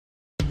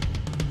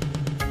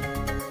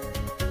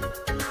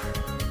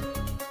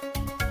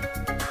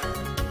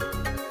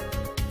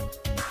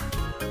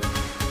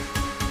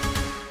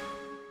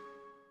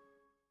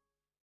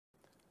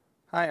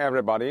Hi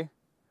everybody.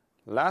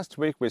 Last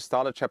week we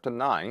started Chapter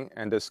 9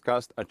 and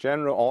discussed a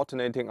general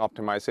alternating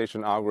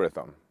optimization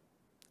algorithm.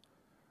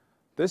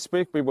 This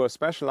week we will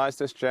specialize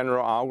this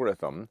general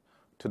algorithm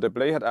to the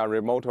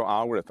Blayard-Arimoto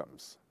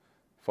algorithms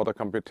for the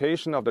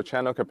computation of the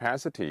channel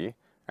capacity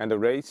and the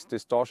rate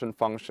distortion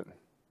function.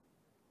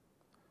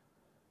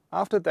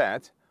 After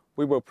that,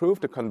 we will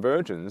prove the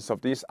convergence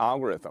of these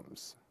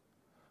algorithms.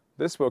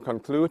 This will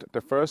conclude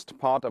the first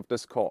part of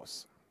this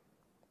course.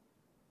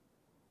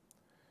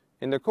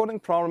 In the coding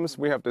problems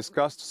we have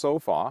discussed so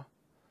far,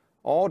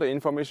 all the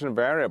information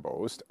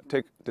variables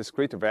take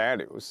discrete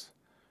values,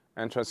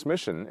 and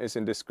transmission is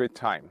in discrete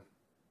time.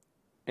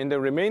 In the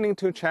remaining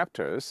two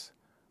chapters,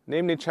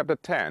 namely Chapter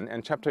 10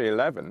 and Chapter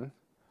 11,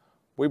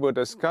 we will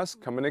discuss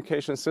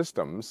communication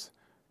systems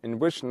in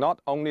which not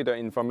only the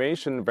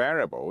information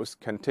variables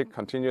can take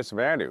continuous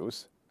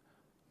values,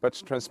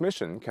 but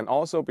transmission can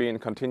also be in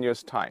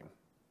continuous time.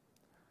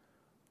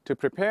 To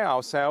prepare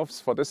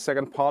ourselves for this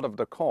second part of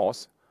the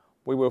course,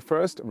 we will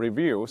first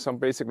review some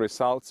basic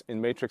results in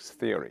matrix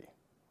theory.